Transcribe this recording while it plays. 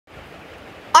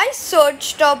I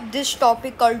searched up this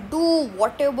topic called Do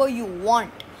Whatever You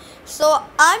Want. So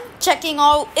I'm checking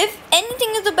out if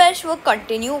anything is the best, we'll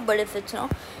continue. But if it's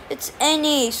not, it's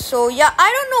any. So yeah, I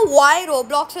don't know why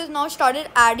Roblox has now started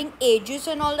adding ages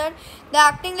and all that. They're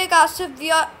acting like as if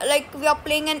we are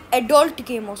playing an adult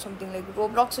game or something. Like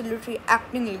Roblox is literally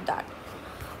acting like that.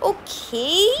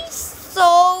 Okay,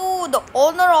 so the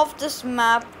owner of this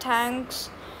map, thanks.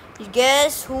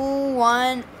 Guess who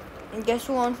won? Guess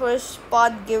who won for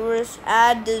spot givers?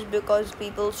 Add this because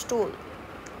people stole.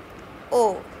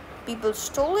 Oh, people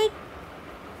stole it?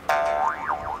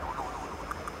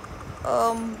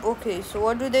 Okay, so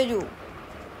what do they do?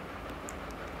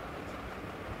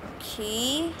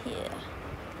 Okay, yeah.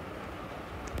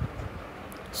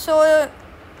 So,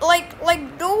 like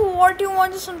do what you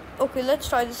want. Okay, let's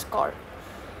try this card.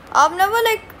 I've never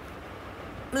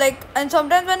and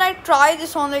sometimes when I try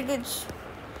this on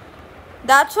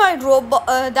that's why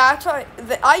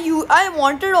I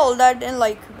wanted all that in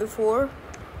before.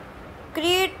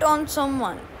 Create on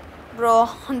someone, bro.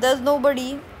 There's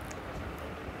nobody.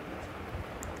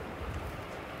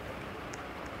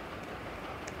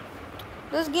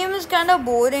 This game is kind of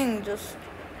boring.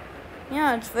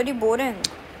 Yeah, it's very boring.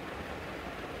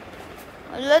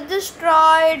 Let's just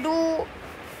try do.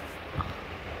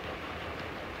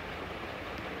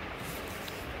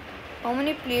 How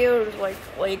many players? Like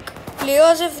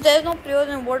players? If there's no players,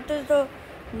 then what is the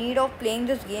need of playing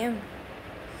this game?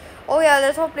 Oh yeah,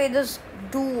 let's not play this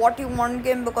Do What You Want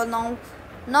game, because now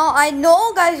I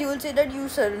know, guys, you will say that you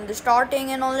said in the starting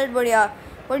and all that, but yeah,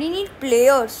 but you need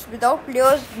players. Without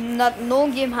players, no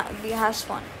game has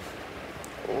fun.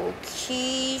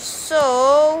 Okay,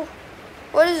 so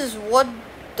what is this? What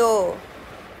the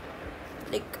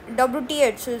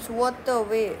WTH? So it's what the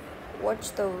way?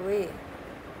 What's the way?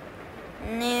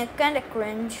 Nah, kinda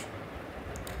cringe.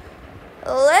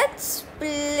 Let's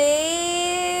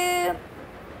play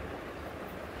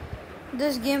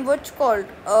this game. What's called?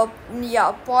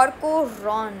 Yeah, Parkour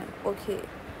Run. Okay,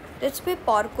 let's play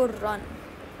Parkour Run.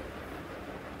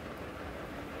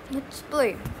 Let's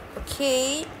play.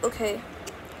 Okay.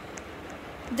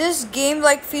 This game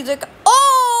feels like.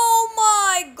 Oh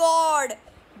my god!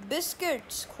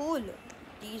 Biscuits, cool.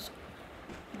 These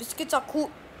biscuits are cool.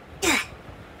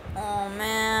 Oh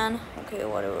man. Okay,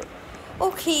 whatever.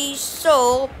 Okay,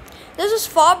 so this is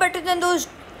far better than those.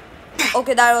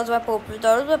 Okay, that was my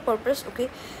purpose. Okay,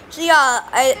 so yeah,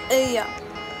 yeah,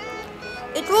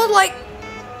 it was like,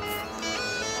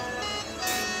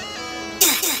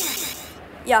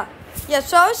 yeah.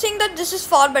 So I was saying that this is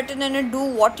far better than a Do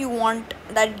What You Want,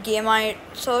 that game I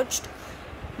searched.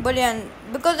 But yeah,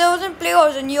 because there wasn't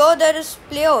players, and here there is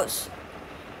players.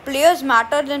 Players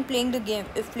matter than playing the game.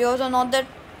 If players are not there,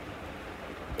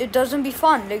 it doesn't be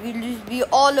fun. Like you'll just be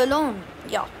all alone.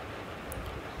 Yeah,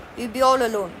 you'll be all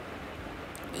alone.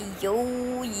 Yo.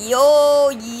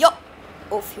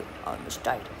 Oh phew, I almost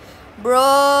died.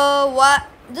 Bro, what?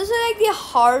 This is like the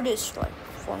hardest one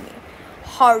for me.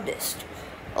 Hardest.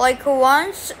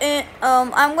 Once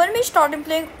I'm gonna be starting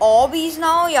playing obbies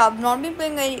now. Yeah, I've not been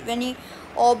playing any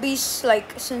obbies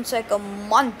since a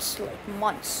months.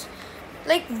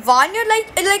 Like 1 year,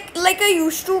 like I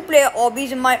used to play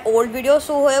obbies in my old videos.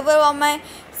 So whoever are my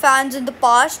fans in the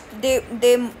past, they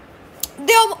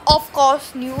of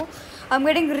course knew. I'm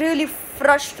getting really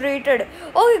frustrated.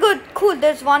 Okay, good, cool.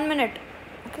 There's 1 minute.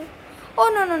 Okay. Oh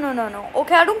no.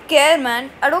 Okay, I don't care,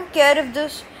 man. I don't care if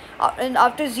this and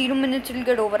after 0 minutes it'll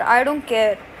get over. I don't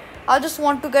care. I just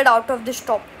want to get out of this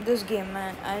game,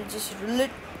 man. I just really.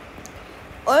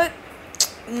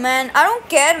 Man, I don't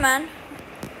care, man.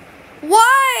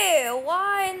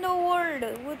 Why in the world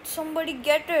would somebody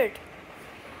get it?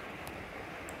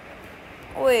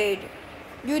 Wait,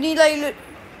 you need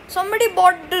somebody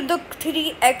bought the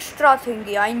 3 extra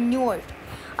thingy. I knew it.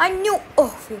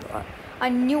 Oh, I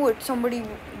knew it. Somebody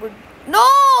would.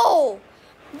 No!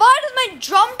 Why does my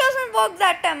jump doesn't work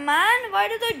that time, man? Why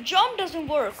does the jump doesn't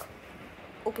work?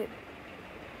 Okay.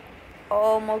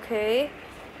 Okay.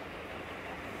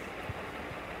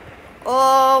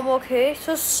 Okay.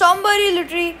 So somebody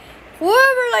literally,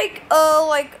 whoever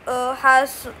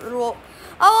has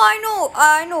Oh,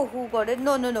 I know who got it.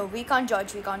 No. We can't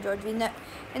judge.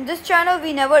 In this channel,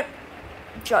 we never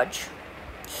judge.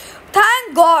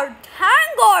 Thank God.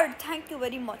 Thank you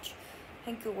very much.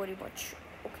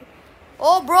 Okay.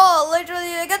 Oh, bro,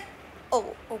 literally, I get.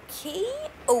 Oh, okay.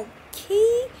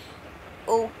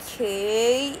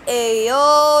 Hey,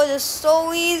 yo, this is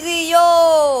so easy,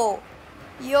 yo.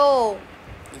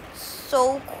 It's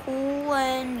so cool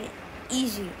and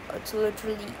easy. It's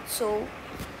literally so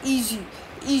easy.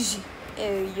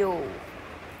 Hey, yo,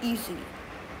 easy.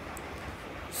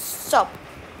 Sup.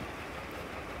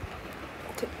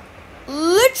 Okay.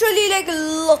 Literally, like,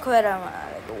 look where am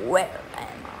I? Like, where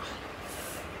am I?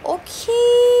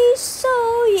 Okay,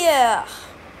 so yeah.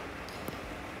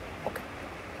 Okay.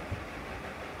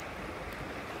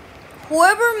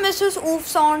 Whoever misses oof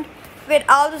sound, wait,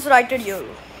 I'll just write it here.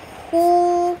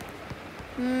 Who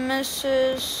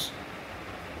misses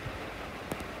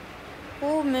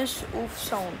oof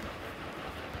sound?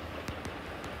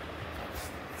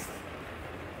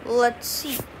 Let's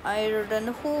see. I written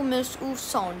who missed oof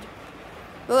sound.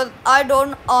 Because I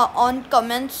don't on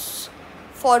comments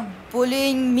for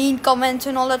bullying, mean comments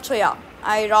and all that. So yeah,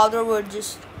 I rather would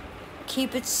just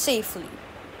keep it safely.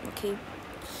 Okay.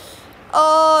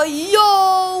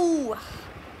 Yo.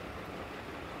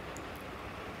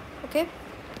 Okay.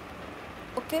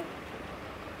 Okay.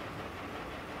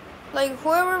 Like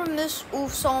whoever missed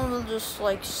oof sound will just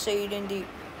like say it in the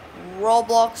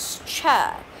Roblox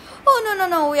chat. Oh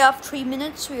no, we have 3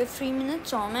 minutes.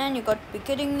 Oh man, you got to be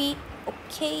kidding me.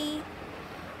 Okay.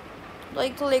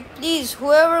 Like please,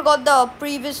 whoever got the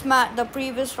previous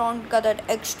round got that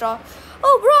extra.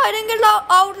 Oh bro, I didn't get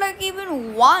out like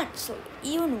even once. Like,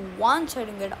 even once I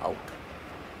didn't get out.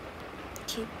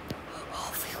 Okay.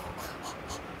 Oh,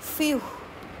 phew.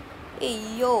 Hey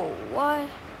yo, what?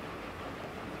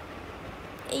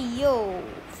 Hey yo,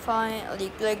 fine.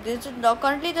 Like this is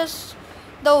currently this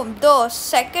the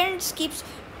seconds keeps.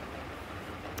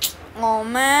 Oh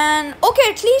man. Okay,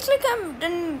 at least like I'm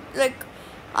didn't like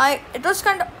it was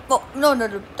kind of. Oh no,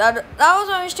 that was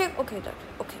my mistake. Okay.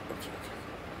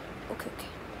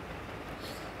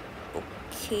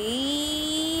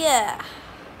 Yeah.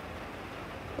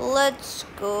 Let's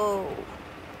go.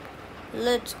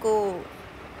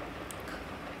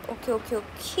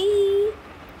 Okay.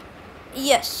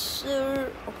 Yes, sir.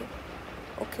 Okay.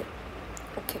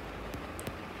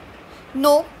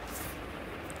 No.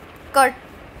 Cut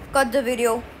the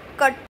video. Cut.